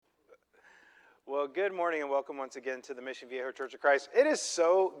Well, good morning and welcome once again to the Mission Viejo Church of Christ. It is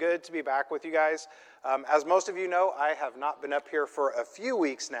so good to be back with you guys. As most of you know, I have not been up here for a few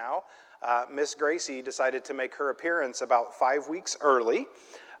weeks now. Miss Gracie decided to make her appearance about 5 weeks early.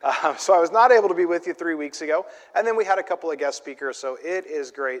 So I was not able to be with you 3 weeks ago. And then we had a couple of guest speakers, so it is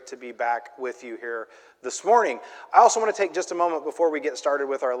great to be back with you here this morning. I also want to take just a moment before we get started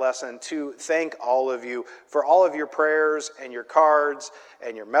with our lesson to thank all of you for all of your prayers and your cards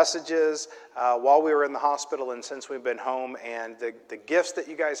and your messages while we were in the hospital and since we've been home. And the gifts that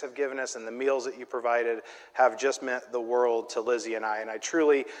you guys have given us and the meals that you provided have just meant the world to Lizzie and I. And I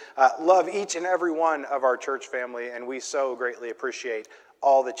truly love each and every one of our church family, and we so greatly appreciate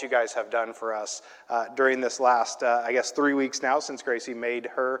all that you guys have done for us during this last, 3 weeks now since Gracie made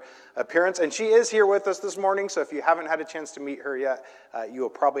her appearance. And she is here with us this morning, so if you haven't had a chance to meet her yet, you will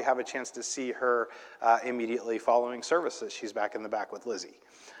probably have a chance to see her immediately following services. She's back in the back with Lizzie.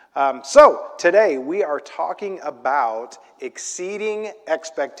 So today we are talking about exceeding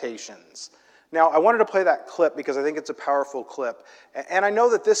expectations. Now, I wanted to play that clip because I think it's a powerful clip. And I know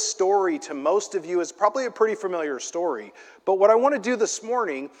that this story to most of you is probably a pretty familiar story. But what I want to do this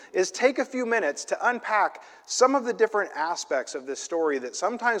morning is take a few minutes to unpack some of the different aspects of this story that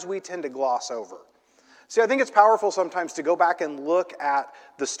sometimes we tend to gloss over. See, I think it's powerful sometimes to go back and look at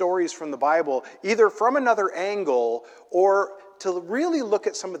the stories from the Bible, either from another angle or to really look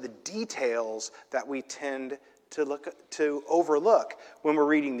at some of the details that we tend to overlook when we're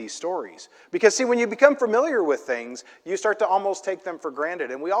reading these stories. Because see, when you become familiar with things, you start to almost take them for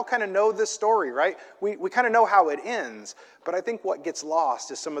granted. And we all kind of know this story, right? We kind of know how it ends. But I think what gets lost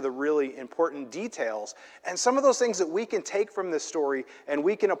is some of the really important details and some of those things that we can take from this story and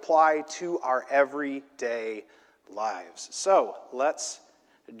we can apply to our everyday lives. So let's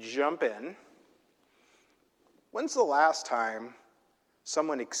jump in. When's the last time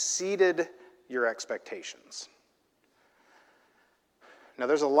someone exceeded your expectations? Now,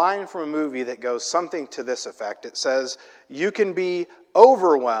 there's a line from a movie that goes something to this effect. It says, you can be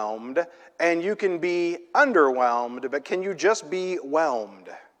overwhelmed and you can be underwhelmed, but can you just be whelmed?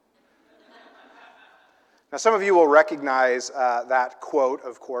 Now, some of you will recognize that quote,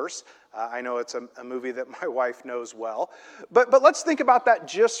 of course. I know it's a movie that my wife knows well. But let's think about that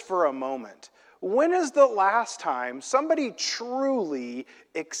just for a moment. When is the last time somebody truly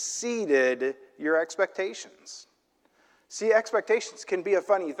exceeded your expectations? See, expectations can be a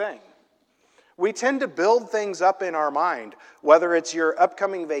funny thing. We tend to build things up in our mind, whether it's your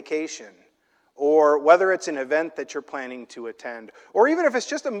upcoming vacation, or whether it's an event that you're planning to attend, or even if it's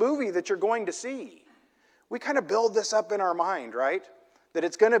just a movie that you're going to see. We kind of build this up in our mind, right? That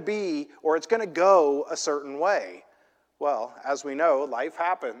it's going to be, or it's going to go a certain way. Well, as we know, life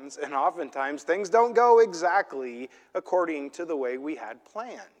happens, and oftentimes things don't go exactly according to the way we had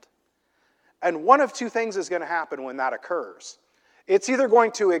planned. And one of two things is going to happen when that occurs. It's either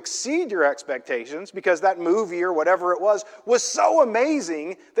going to exceed your expectations because that movie or whatever it was so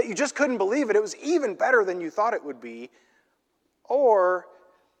amazing that you just couldn't believe it. It was even better than you thought it would be. Or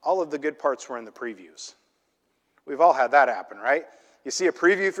all of the good parts were in the previews. We've all had that happen, right? You see a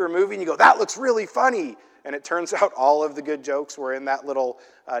preview for a movie and you go, that looks really funny. And it turns out all of the good jokes were in that little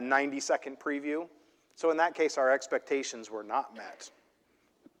 90-second preview. So in that case, our expectations were not met.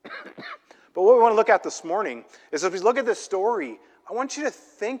 But what we want to look at this morning is as we look at this story, I want you to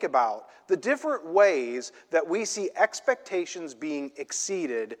think about the different ways that we see expectations being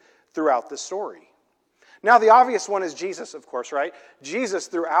exceeded throughout the story. Now, the obvious one is Jesus, of course, right? Jesus,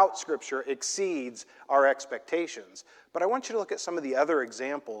 throughout Scripture, exceeds our expectations. But I want you to look at some of the other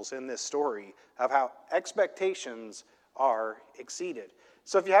examples in this story of how expectations are exceeded.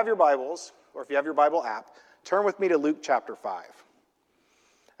 So if you have your Bibles, or if you have your Bible app, turn with me to Luke chapter 5.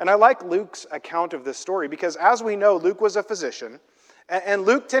 And I like Luke's account of this story because, as we know, Luke was a physician, and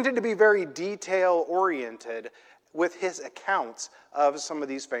Luke tended to be very detail-oriented with his accounts of some of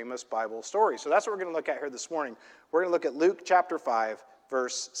these famous Bible stories. So that's what we're going to look at here this morning. We're going to look at Luke chapter 5,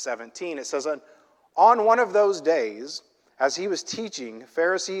 verse 17. It says, on one of those days, as he was teaching,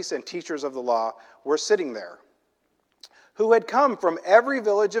 Pharisees and teachers of the law were sitting there, who had come from every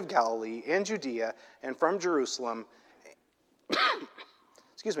village of Galilee and Judea and from Jerusalem.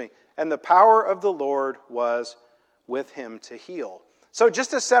 And the power of the Lord was with him to heal. So just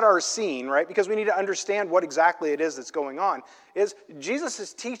to set our scene, right, because we need to understand what exactly it is that's going on, is Jesus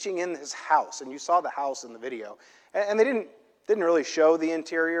is teaching in his house, and you saw the house in the video. And they didn't Didn't really show the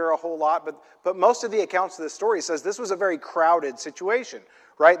interior a whole lot, but most of the accounts of this story says this was a very crowded situation,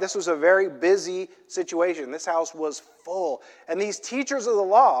 right? This was a very busy situation. This house was full. And these teachers of the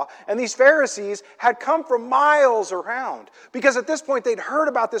law and these Pharisees had come from miles around because at this point they'd heard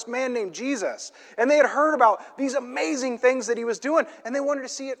about this man named Jesus and they had heard about these amazing things that he was doing and they wanted to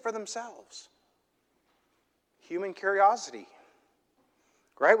see it for themselves. Human curiosity,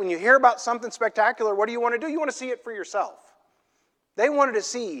 right? When you hear about something spectacular, what do you want to do? You want to see it for yourself. They wanted to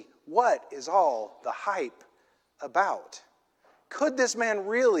see what is all the hype about. Could this man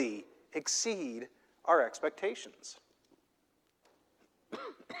really exceed our expectations?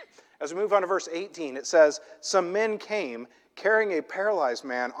 As we move on to verse 18, it says, some men came carrying a paralyzed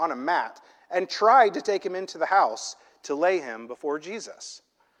man on a mat and tried to take him into the house to lay him before Jesus.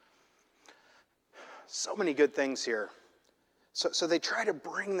 So many good things here. So they try to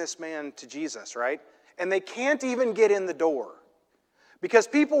bring this man to Jesus, right? And they can't even get in the door. Because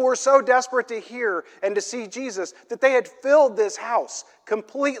people were so desperate to hear and to see Jesus that they had filled this house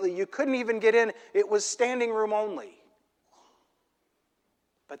completely. You couldn't even get in. It was standing room only.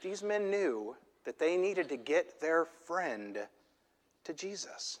 But these men knew that they needed to get their friend to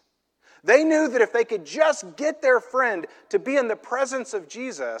Jesus. They knew that if they could just get their friend to be in the presence of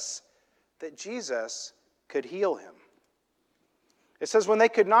Jesus, that Jesus could heal him. It says, when they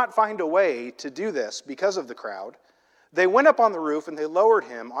could not find a way to do this because of the crowd, they went up on the roof and they lowered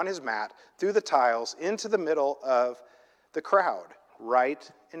him on his mat through the tiles into the middle of the crowd, right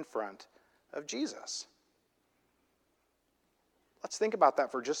in front of Jesus. Let's think about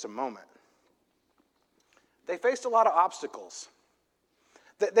that for just a moment. They faced a lot of obstacles.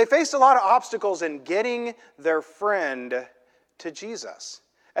 They faced a lot of obstacles in getting their friend to Jesus.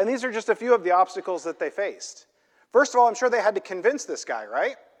 And these are just a few of the obstacles that they faced. First of all, I'm sure they had to convince this guy,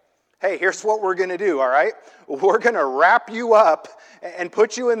 right? Hey, here's what we're going to do, all right? We're going to wrap you up and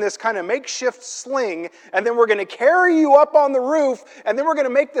put you in this kind of makeshift sling, and then we're going to carry you up on the roof, and then we're going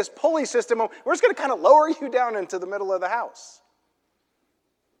to make this pulley system. We're just going to kind of lower you down into the middle of the house.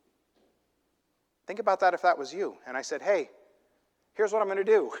 Think about that if that was you. And I said, hey, here's what I'm going to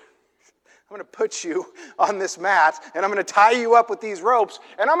do. I'm going to put you on this mat, and I'm going to tie you up with these ropes,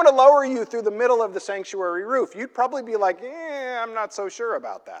 and I'm going to lower you through the middle of the sanctuary roof. You'd probably be like, I'm not so sure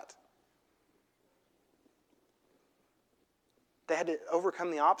about that. They had to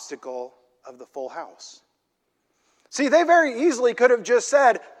overcome the obstacle of the full house. See, they very easily could have just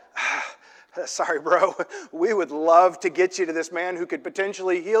said, sorry, bro, we would love to get you to this man who could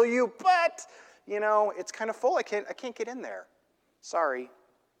potentially heal you, but, it's kind of full. I can't get in there. Sorry,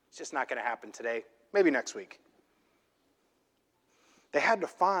 it's just not going to happen today. Maybe next week. They had to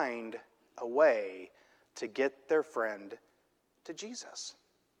find a way to get their friend to Jesus.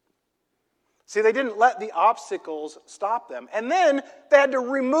 See, they didn't let the obstacles stop them. And then they had to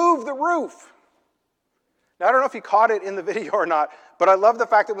remove the roof. Now, I don't know if you caught it in the video or not, but I love the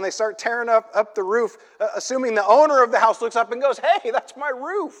fact that when they start tearing up the roof, assuming the owner of the house looks up and goes, hey, that's my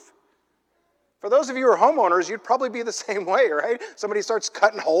roof. For those of you who are homeowners, you'd probably be the same way, right? Somebody starts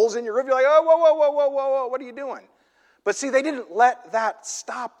cutting holes in your roof, you're like, oh, whoa, what are you doing? But see, they didn't let that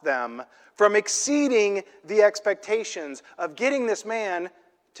stop them from exceeding the expectations of getting this man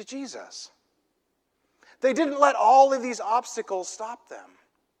to Jesus. They didn't let all of these obstacles stop them.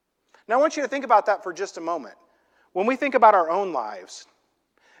 Now, I want you to think about that for just a moment. When we think about our own lives,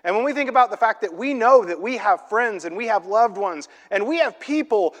 and when we think about the fact that we know that we have friends and we have loved ones and we have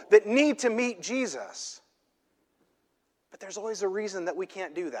people that need to meet Jesus, but there's always a reason that we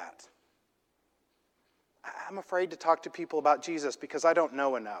can't do that. I'm afraid to talk to people about Jesus because I don't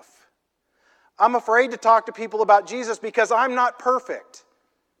know enough. I'm afraid to talk to people about Jesus because I'm not perfect.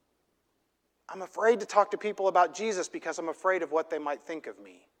 I'm afraid to talk to people about Jesus because I'm afraid of what they might think of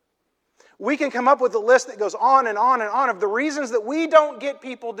me. We can come up with a list that goes on and on and on of the reasons that we don't get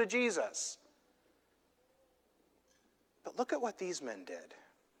people to Jesus. But look at what these men did.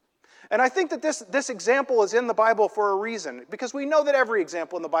 And I think that this example is in the Bible for a reason, because we know that every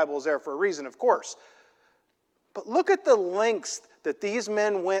example in the Bible is there for a reason, of course. But look at the lengths that these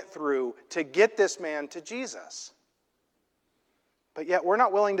men went through to get this man to Jesus. But yet we're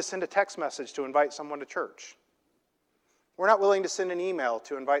not willing to send a text message to invite someone to church. We're not willing to send an email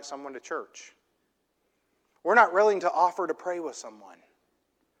to invite someone to church. We're not willing to offer to pray with someone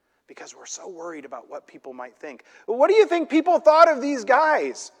because we're so worried about what people might think. But what do you think people thought of these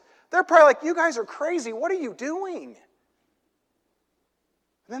guys? They're probably like, you guys are crazy. What are you doing?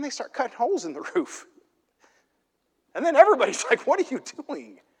 And then they start cutting holes in the roof. And then everybody's like, what are you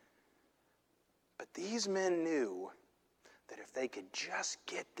doing? But these men knew that if they could just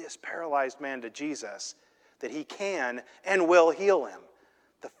get this paralyzed man to Jesus, that he can and will heal him.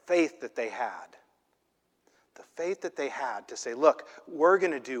 The faith that they had. The faith that they had to say, look, we're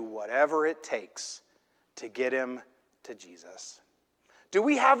going to do whatever it takes to get him to Jesus. Do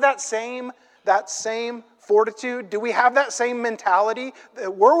we have that same fortitude? Do we have that same mentality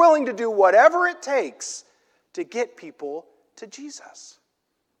that we're willing to do whatever it takes to get people to Jesus?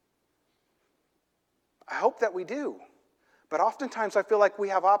 I hope that we do. But oftentimes I feel like we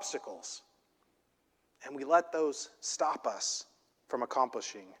have obstacles, and we let those stop us from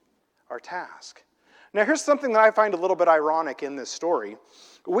accomplishing our task. Now, here's something that I find a little bit ironic in this story.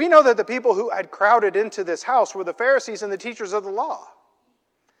 We know that the people who had crowded into this house were the Pharisees and the teachers of the law.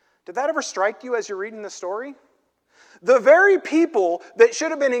 Did that ever strike you as you're reading the story? The very people that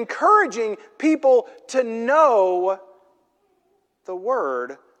should have been encouraging people to know the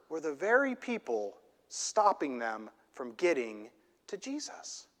word were the very people stopping them from getting to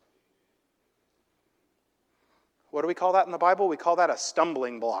Jesus. What do we call that in the Bible? We call that a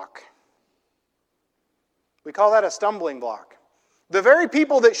stumbling block. We call that a stumbling block. The very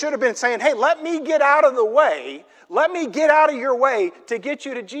people that should have been saying, hey, let me get out of the way, let me get out of your way to get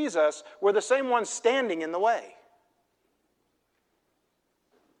you to Jesus, were the same ones standing in the way.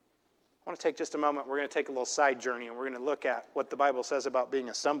 I want to take just a moment. We're going to take a little side journey, and we're going to look at what the Bible says about being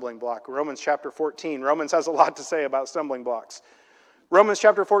a stumbling block. Romans chapter 14. Romans has a lot to say about stumbling blocks. Romans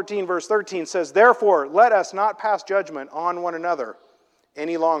chapter 14, verse 13 says, therefore, let us not pass judgment on one another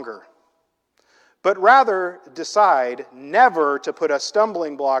any longer, but rather decide never to put a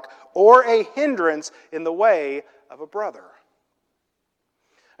stumbling block or a hindrance in the way of a brother.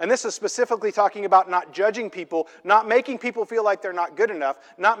 And this is specifically talking about not judging people, not making people feel like they're not good enough,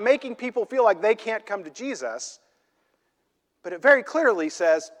 not making people feel like they can't come to Jesus. But it very clearly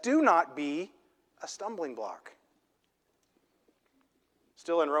says, do not be a stumbling block.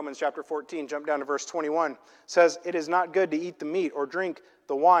 Still in Romans chapter 14, jump down to verse 21, says, it is not good to eat the meat or drink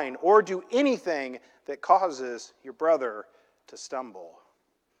the wine or do anything that causes your brother to stumble.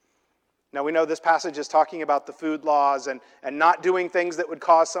 Now we know this passage is talking about the food laws and not doing things that would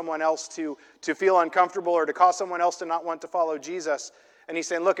cause someone else to feel uncomfortable or to cause someone else to not want to follow Jesus. And he's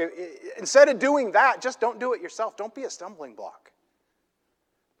saying, look, instead of doing that, just don't do it yourself. Don't be a stumbling block.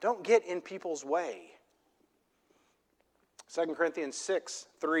 Don't get in people's way. 2 Corinthians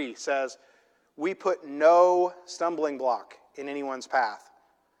 6:3 says, we put no stumbling block in anyone's path,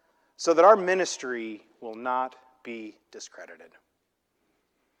 so that our ministry will not be discredited.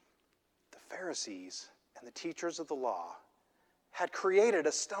 The Pharisees and the teachers of the law had created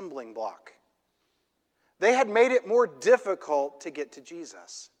a stumbling block. They had made it more difficult to get to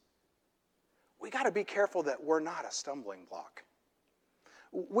Jesus. We got to be careful that we're not a stumbling block.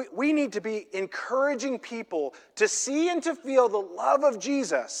 We need to be encouraging people to see and to feel the love of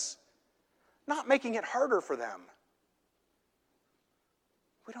Jesus, not making it harder for them.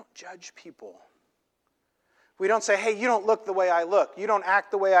 We don't judge people. We don't say, hey, you don't look the way I look. You don't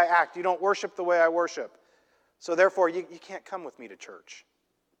act the way I act. You don't worship the way I worship. So therefore, you can't come with me to church.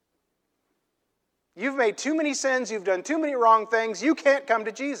 You've made too many sins. You've done too many wrong things. You can't come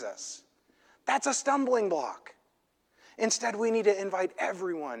to Jesus. That's a stumbling block. Instead, we need to invite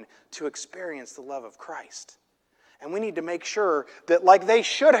everyone to experience the love of Christ. And we need to make sure that, like they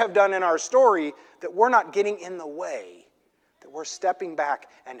should have done in our story, that we're not getting in the way, that we're stepping back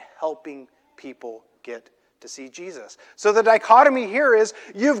and helping people get to see Jesus. So the dichotomy here is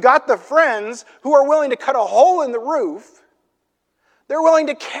you've got the friends who are willing to cut a hole in the roof. They're willing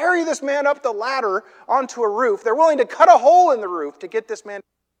to carry this man up the ladder onto a roof. They're willing to cut a hole in the roof to get this man.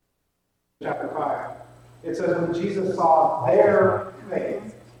 Chapter 5. It says, when Jesus saw their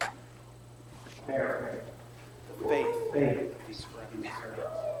faith,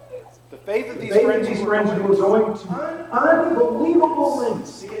 The faith of these friends who were going to unbelievable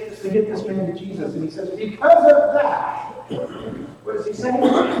lengths to get this man to Jesus. And he says, because of that, what does he say?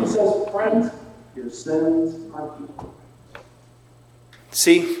 He says, friends, your sins are forgiven.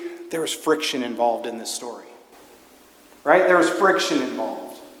 See, there was friction involved in this story. Right? There was friction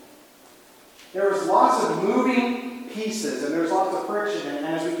involved. There was lots of moving pieces, and there's lots of friction. And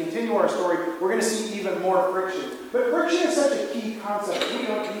as we continue our story, we're going to see even more friction. But friction is such a key concept we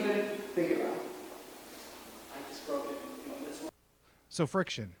don't even think about. I just broke it. So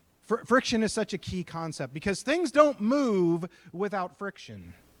friction. Friction is such a key concept because things don't move without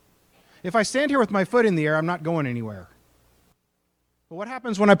friction. If I stand here with my foot in the air, I'm not going anywhere. But what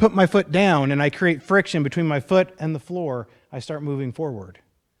happens when I put my foot down and I create friction between my foot and the floor? I start moving forward.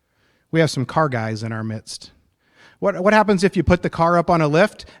 We have some car guys in our midst. What happens if you put the car up on a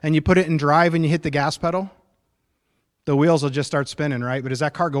lift and you put it in drive and you hit the gas pedal? The wheels will just start spinning, right? But is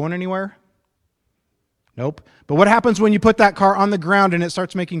that car going anywhere? Nope. But what happens when you put that car on the ground and it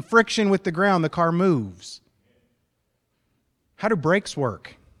starts making friction with the ground? The car moves. How do brakes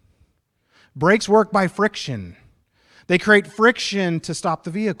work? Brakes work by friction. They create friction to stop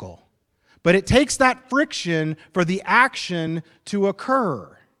the vehicle. But it takes that friction for the action to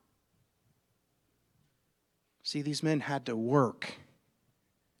occur. See, these men had to work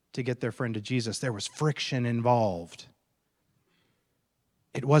to get their friend to Jesus. There was friction involved.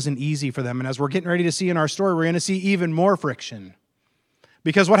 It wasn't easy for them. And as we're getting ready to see in our story, we're going to see even more friction.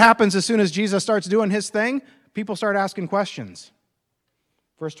 Because what happens as soon as Jesus starts doing his thing? People start asking questions.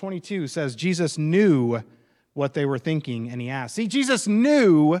 Verse 22 says, Jesus knew what they were thinking, and he asked. See, Jesus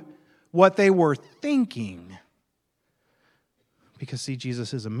knew what they were thinking. Because, see,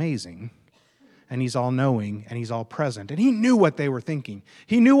 Jesus is amazing, and he's all-knowing, and he's all-present. And he knew what they were thinking.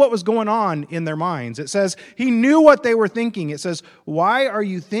 He knew what was going on in their minds. It says, he knew what they were thinking. It says, why are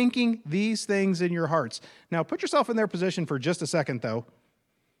you thinking these things in your hearts? Now, put yourself in their position for just a second, though.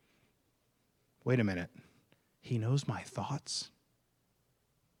 Wait a minute. He knows my thoughts?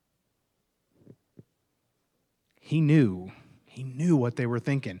 He knew what they were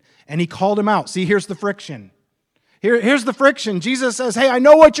thinking. And he called him out. See, here's the friction. Here's the friction. Jesus says, hey, I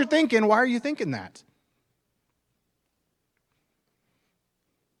know what you're thinking. Why are you thinking that?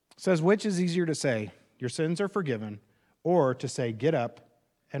 It says, which is easier to say, your sins are forgiven, or to say, get up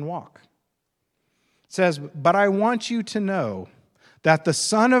and walk? It says, but I want you to know that the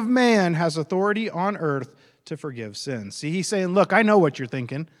Son of Man has authority on earth to forgive sins. See, he's saying, look, I know what you're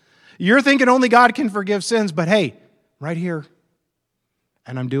thinking. You're thinking only God can forgive sins, but hey, right here,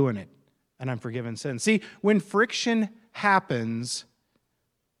 and I'm doing it, and I'm forgiving sins. See, when friction happens,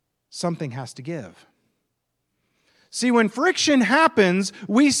 something has to give. See, when friction happens,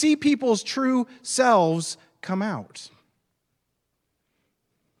 we see people's true selves come out.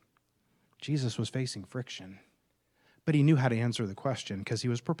 Jesus was facing friction, but he knew how to answer the question because he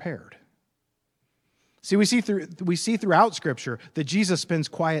was prepared. See, we see throughout Scripture that Jesus spends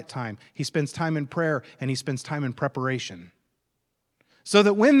quiet time. He spends time in prayer, and he spends time in preparation. So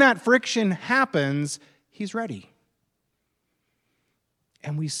that when that friction happens, he's ready.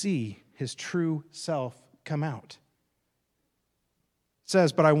 And we see his true self come out. It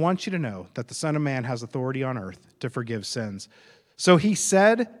says, but I want you to know that the Son of Man has authority on earth to forgive sins. So he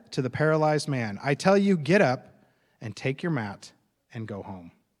said to the paralyzed man, I tell you, get up and take your mat and go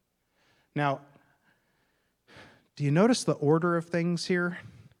home. Now, do you notice the order of things here?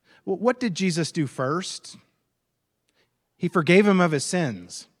 Well, what did Jesus do first? He forgave him of his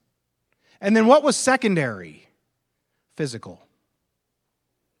sins. And then what was secondary? Physical.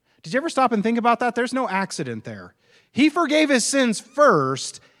 Did you ever stop and think about that? There's no accident there. He forgave his sins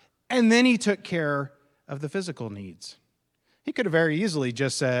first, and then he took care of the physical needs. He could have very easily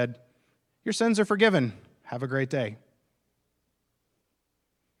just said, your sins are forgiven. Have a great day.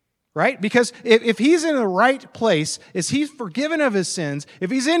 Right? Because if he's in the right place, is he forgiven of his sins?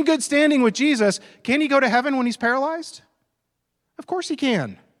 If he's in good standing with Jesus, can he go to heaven when he's paralyzed? Of course he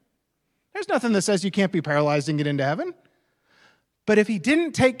can. There's nothing that says you can't be paralyzed and get into heaven. But if he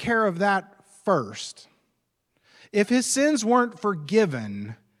didn't take care of that first, if his sins weren't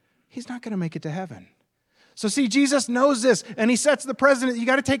forgiven, he's not going to make it to heaven. So see, Jesus knows this, and he sets the precedent. You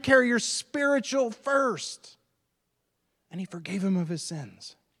got to take care of your spiritual first. And he forgave him of his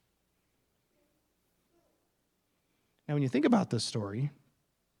sins. Now, when you think about this story,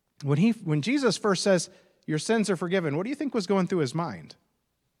 when Jesus first says, your sins are forgiven, what do you think was going through his mind?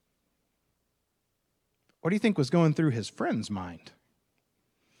 What do you think was going through his friend's mind?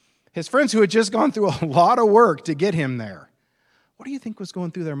 His friends who had just gone through a lot of work to get him there. What do you think was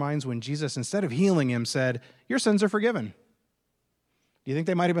going through their minds when Jesus, instead of healing him, said, your sins are forgiven? Do you think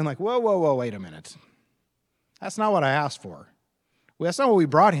they might have been like, whoa, wait a minute. That's not what I asked for. Well, that's not what we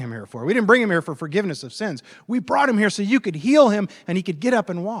brought him here for. We didn't bring him here for forgiveness of sins. We brought him here so you could heal him and he could get up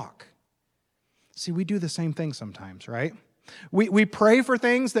and walk. See, we do the same thing sometimes, right? We pray for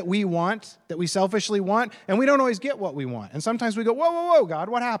things that we want, that we selfishly want, and we don't always get what we want. And sometimes we go, whoa, God,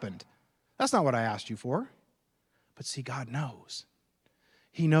 what happened? That's not what I asked you for. But see, God knows.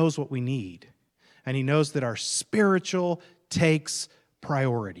 He knows what we need. And he knows that our spiritual takes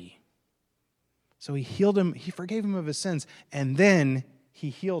priority. So he healed him, he forgave him of his sins, and then he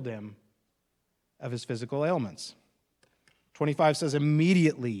healed him of his physical ailments. 25 says,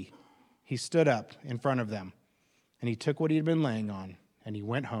 immediately he stood up in front of them, and he took what he had been laying on, and he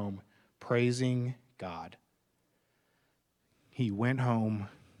went home praising God. He went home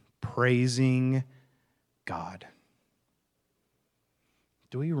praising God.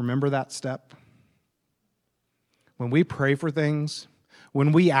 Do we remember that step? When we pray for things,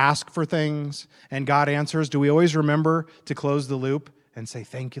 When we ask for things and God answers, do we always remember to close the loop and say,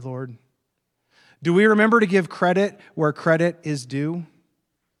 "Thank you, Lord"? Do we remember to give credit where credit is due?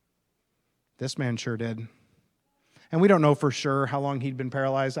 This man sure did. And we don't know for sure how long he'd been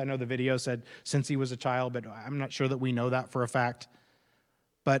paralyzed. I know the video said since he was a child, but I'm not sure that we know that for a fact.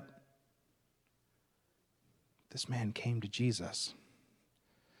 But this man came to Jesus,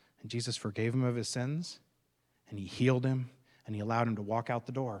 and Jesus forgave him of his sins, and he healed him, and he allowed him to walk out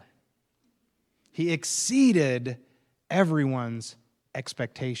the door. He exceeded everyone's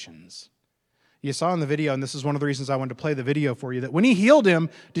expectations. You saw in the video, and this is one of the reasons I wanted to play the video for you, that when he healed him,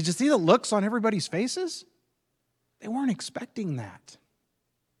 did you see the looks on everybody's faces? They weren't expecting that.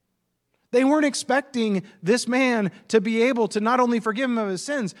 They weren't expecting this man to be able to not only forgive him of his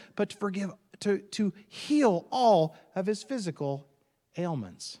sins, but to heal all of his physical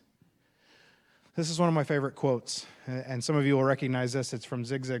ailments. This is one of my favorite quotes, and some of you will recognize this. It's from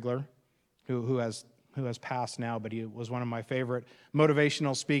Zig Ziglar, who has passed now, but he was one of my favorite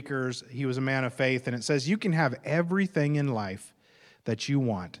motivational speakers. He was a man of faith, and it says, "You can have everything in life that you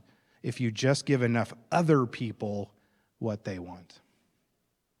want if you just give enough other people what they want."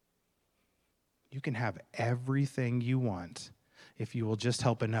 You can have everything you want if you will just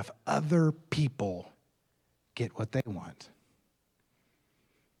help enough other people get what they want.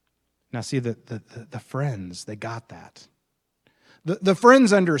 Now see, the friends, they got that. The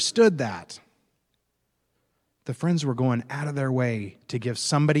friends understood that. The friends were going out of their way to give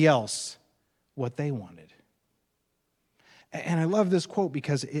somebody else what they wanted. And I love this quote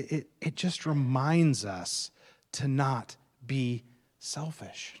because it just reminds us to not be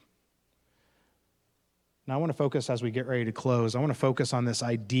selfish. Now I want to focus, as we get ready to close, I want to focus on this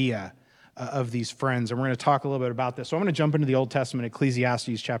idea of these friends, and we're going to talk a little bit about this. So I'm going to jump into the Old Testament,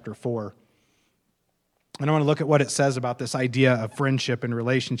 Ecclesiastes chapter 4. And I want to look at what it says about this idea of friendship and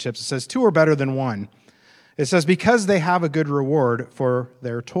relationships. It says, 2 are better than 1. It says, because they have a good reward for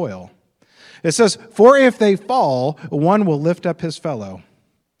their toil. It says, for if they fall, one will lift up his fellow.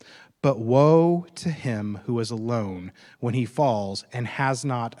 But woe to him who is alone when he falls and has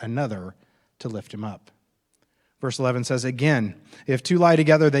not another to lift him up. Verse 11 says, again, if 2 lie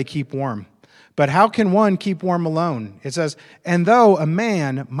together, they keep warm. But how can one keep warm alone? It says, and though a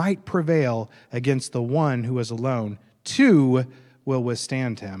man might prevail against the one who is alone, 2 will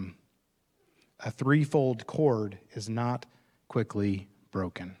withstand him. A threefold cord is not quickly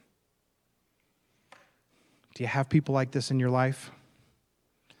broken. Do you have people like this in your life?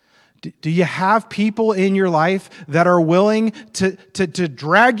 Do you have people in your life that are willing to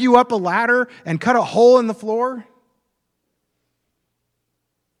drag you up a ladder and cut a hole in the floor?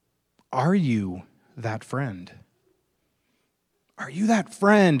 Are you that friend? Are you that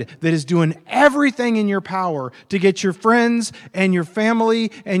friend that is doing everything in your power to get your friends and your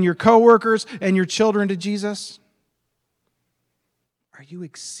family and your coworkers and your children to Jesus? Are you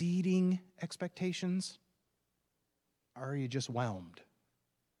exceeding expectations? Or are you just whelmed?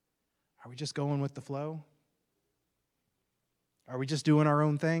 Are we just going with the flow? Are we just doing our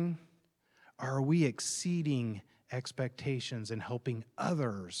own thing? Or are we exceeding expectations and helping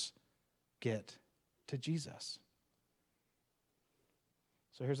others get to Jesus?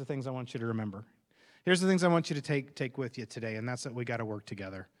 So here's the things I want you to remember. Here's the things I want you to take with you today, and that's that we got to work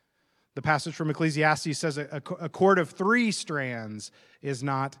together. The passage from Ecclesiastes says a cord of 3 strands is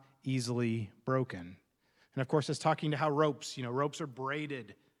not easily broken. And of course, it's talking to how ropes are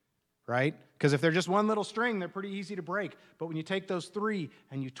braided, right? Because if they're just one little string, they're pretty easy to break. But when you take those 3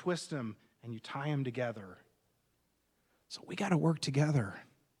 and you twist them and you tie them together. So we got to work together.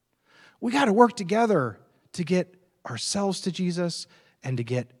 We got to work together to get ourselves to Jesus and to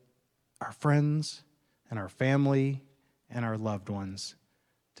get our friends and our family and our loved ones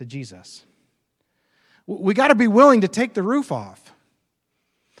to Jesus. We got to be willing to take the roof off.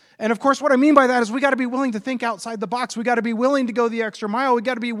 And of course, what I mean by that is we got to be willing to think outside the box. We got to be willing to go the extra mile. We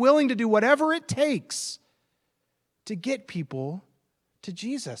got to be willing to do whatever it takes to get people to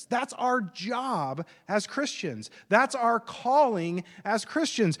Jesus. That's our job as Christians. That's our calling as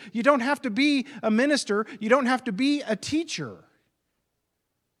Christians. You don't have to be a minister. You don't have to be a teacher.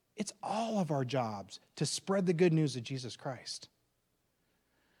 It's all of our jobs to spread the good news of Jesus Christ.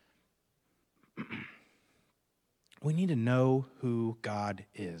 We need to know who God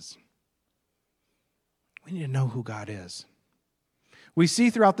is. We need to know who God is. We see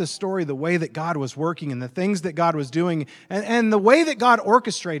throughout this story the way that God was working and the things that God was doing and the way that God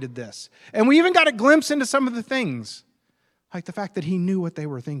orchestrated this. And we even got a glimpse into some of the things, like the fact that he knew what they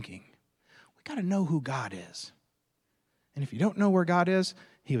were thinking. We got to know who God is. And if you don't know where God is,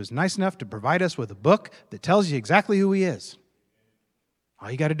 he was nice enough to provide us with a book that tells you exactly who he is. All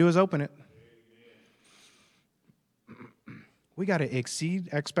you got to do is open it. We got to exceed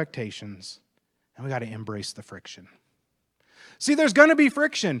expectations, and we got to embrace the friction. See, there's going to be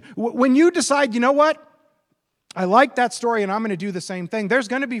friction. When you decide, you know what? I like that story, and I'm going to do the same thing. There's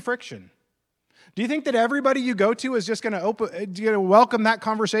going to be friction. Do you think that everybody you go to is just going to welcome that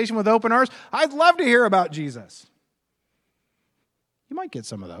conversation with open arms? I'd love to hear about Jesus. You might get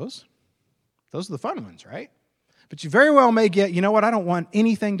some of those. Those are the fun ones, right? But you very well may get, you know what, I don't want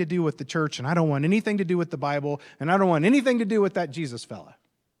anything to do with the church, and I don't want anything to do with the Bible, and I don't want anything to do with that Jesus fella.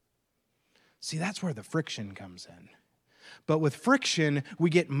 See, that's where the friction comes in. But with friction, we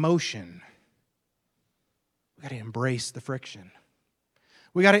get motion. We got to embrace the friction.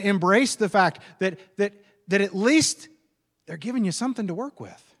 We got to embrace the fact that at least they're giving you something to work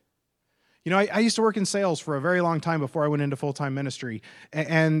with. You know, I used to work in sales for a very long time before I went into full-time ministry.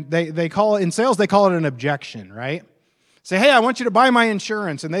 And they call it, in sales, they call it an objection, right? Say, hey, I want you to buy my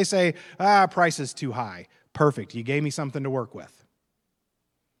insurance. And they say, price is too high. Perfect. You gave me something to work with.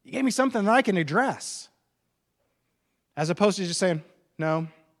 You gave me something that I can address. As opposed to just saying, no.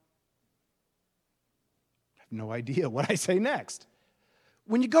 I have no idea what I say next.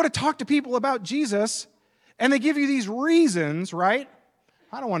 When you go to talk to people about Jesus, and they give you these reasons, right?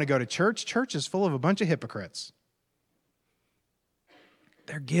 I don't want to go to church. Church is full of a bunch of hypocrites.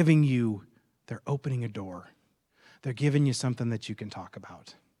 They're opening a door. They're giving you something that you can talk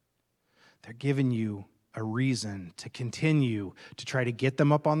about. They're giving you a reason to continue to try to get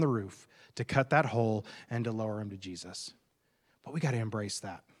them up on the roof, to cut that hole, and to lower them to Jesus. But we got to embrace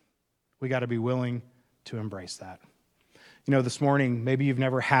that. We got to be willing to embrace that. You know, this morning, maybe you've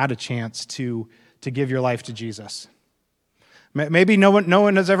never had a chance to give your life to Jesus. Maybe no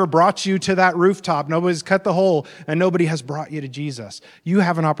one has ever brought you to that rooftop. Nobody's cut the hole, and nobody has brought you to Jesus. You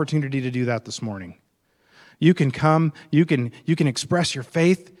have an opportunity to do that this morning. You can come. You can express your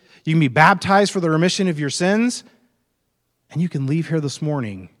faith. You can be baptized for the remission of your sins, and you can leave here this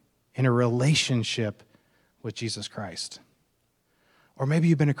morning in a relationship with Jesus Christ. Or maybe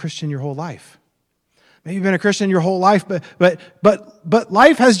you've been a Christian your whole life. Maybe you've been a Christian your whole life, but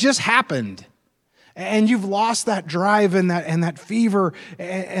life has just happened. And you've lost that drive and that fever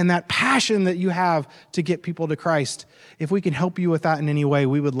and that passion that you have to get people to Christ. If we can help you with that in any way,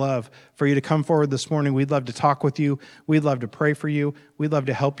 we would love for you to come forward this morning. We'd love to talk with you. We'd love to pray for you. We'd love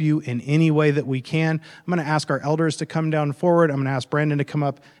to help you in any way that we can. I'm going to ask our elders to come down forward. I'm going to ask Brandon to come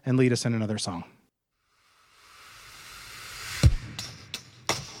up and lead us in another song.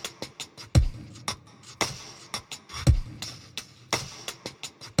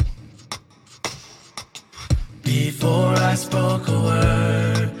 Before I spoke a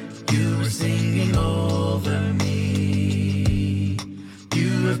word, you were singing over me. You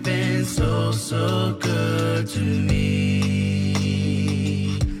have been so, so good to me.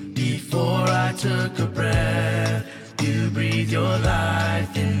 Before I took a breath, you breathed your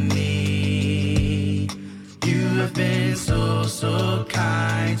life in me. You have been so, so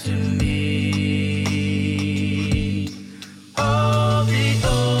kind to me. Oh, the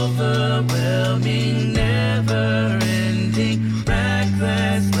overwhelming, never-ending,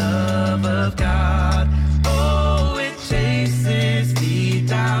 reckless love of God. Oh, it chases me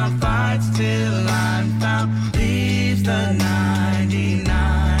down, fights till I'm found, leaves the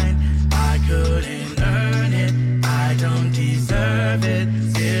 99. I couldn't earn it, I don't deserve it,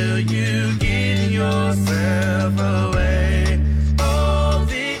 still you give yourself away. Oh,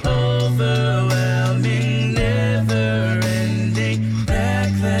 the overwhelming, never-ending,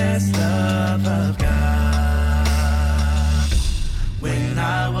 reckless love of God. When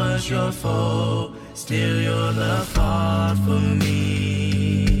I was your foe, still your love fought for me.